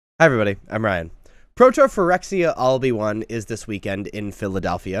Hi everybody, I'm Ryan. Pro Tour Phyrexia All-Be-One is this weekend in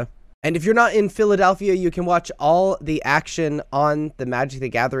Philadelphia. And if you're not in Philadelphia, you can watch all the action on the Magic the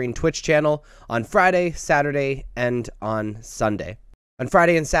Gathering Twitch channel on Friday, Saturday, and on Sunday. On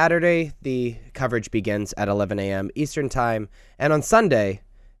Friday and Saturday, the coverage begins at 11 a.m. Eastern Time, and on Sunday,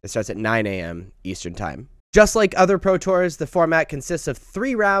 it starts at 9 a.m. Eastern Time. Just like other Pro Tours, the format consists of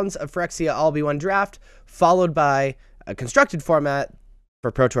 3 rounds of Phyrexia All-Be-One draft, followed by a constructed format. For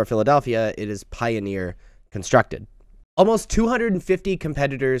Pro Tour Philadelphia, it is Pioneer constructed. Almost 250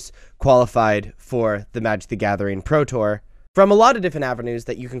 competitors qualified for the Magic the Gathering Pro Tour from a lot of different avenues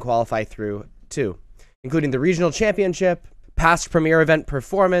that you can qualify through too, including the Regional Championship, Past Premier Event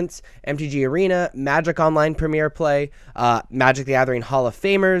Performance, MTG Arena, Magic Online Premier Play, Magic the Gathering Hall of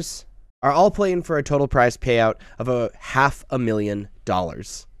Famers, are all playing for a total prize payout of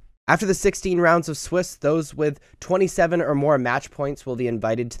 $500,000. After the 16 rounds of Swiss, those with 27 or more match points will be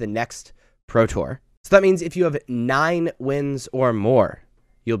invited to the next Pro Tour. So that means if you have 9 wins or more,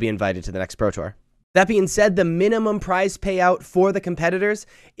 you'll be invited to the next Pro Tour. That being said, the minimum prize payout for the competitors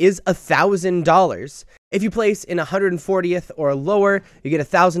is $1,000. If you place in 140th or lower, you get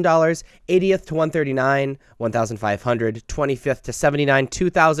 $1,000, 80th to 139, 1,500, 25th to 79,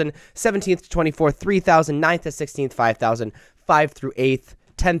 2,000, 17th to 24th, 3,000, 9th to 16th, 5,000, 5 through 8th,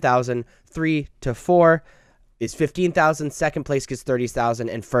 10,000, 3 to 4 is 15,000, second place gets 30,000,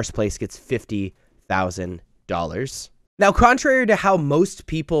 and first place gets $50,000. Now, contrary to how most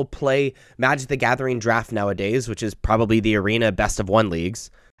people play Magic the Gathering draft nowadays, which is probably the Arena Best of 1 leagues,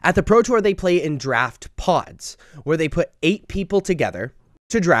 at the Pro Tour they play in draft pods, where they put 8 people together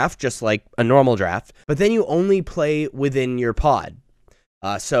to draft, just like a normal draft, but then you only play within your pod.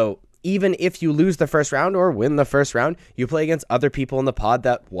 So even if you lose the first round or win the first round, you play against other people in the pod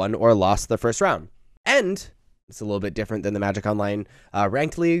that won or lost the first round. And it's a little bit different than the Magic Online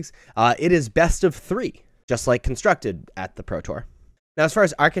ranked leagues. It is best of 3, just like constructed at the Pro Tour. Now, as far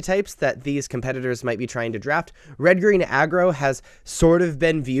as archetypes that these competitors might be trying to draft, Red-Green Aggro has sort of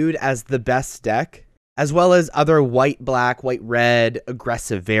been viewed as the best deck, as well as other white-black, white-red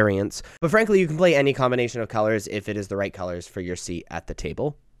aggressive variants. But frankly, you can play any combination of colors if it is the right colors for your seat at the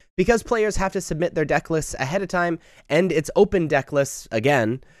table. Because players have to submit their deck lists ahead of time, and it's open deck lists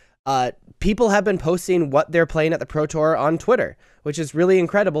again, people have been posting what they're playing at the Pro Tour on Twitter, which is really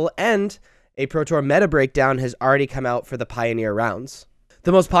incredible, and a Pro Tour meta breakdown has already come out for the Pioneer rounds.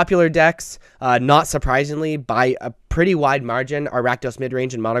 The most popular decks, not surprisingly, by a pretty wide margin, are Rakdos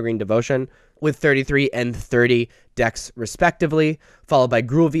Midrange and Mono Green Devotion, with 33 and 30 decks respectively, followed by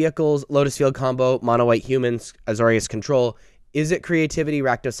Gruul Vehicles, Lotus Field Combo, Mono White Humans, Azorius Control, Is It Creativity,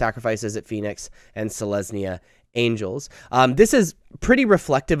 Rakdos Sacrifice, Is It Phoenix, and Selesnya Angels. This is pretty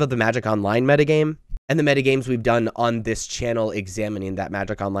reflective of the Magic Online metagame and the metagames we've done on this channel examining that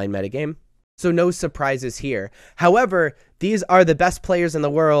Magic Online metagame. So no surprises here. However, these are the best players in the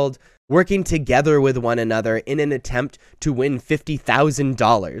world working together with one another in an attempt to win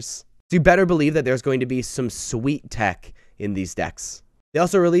 $50,000. So you better believe that there's going to be some sweet tech in these decks. They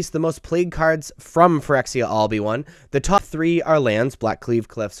also released the most played cards from Phyrexia All-Be-One. The top 3 are lands, Blackcleave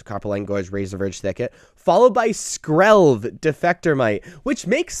Cliffs, Carpeline Gorge, Razorverge Thicket, followed by Skrelv, Defector Might, which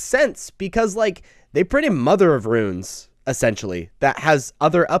makes sense because, like, they print a Mother of Runes, essentially, that has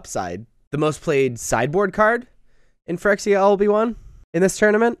other upside. The most played sideboard card in Phyrexia All-Be-One in this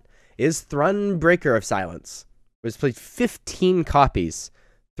tournament is Thrun, Breaker of Silence, which played 15 copies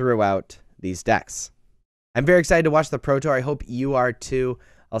throughout these decks. I'm very excited to watch the Pro Tour. I hope you are too.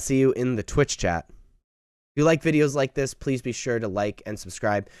 I'll see you in the Twitch chat. If you like videos like this, please be sure to like and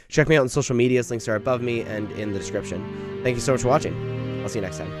subscribe. Check me out on social medias. Links are above me and in the description. Thank you so much for watching. I'll see you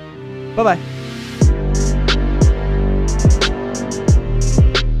next time. Bye-bye.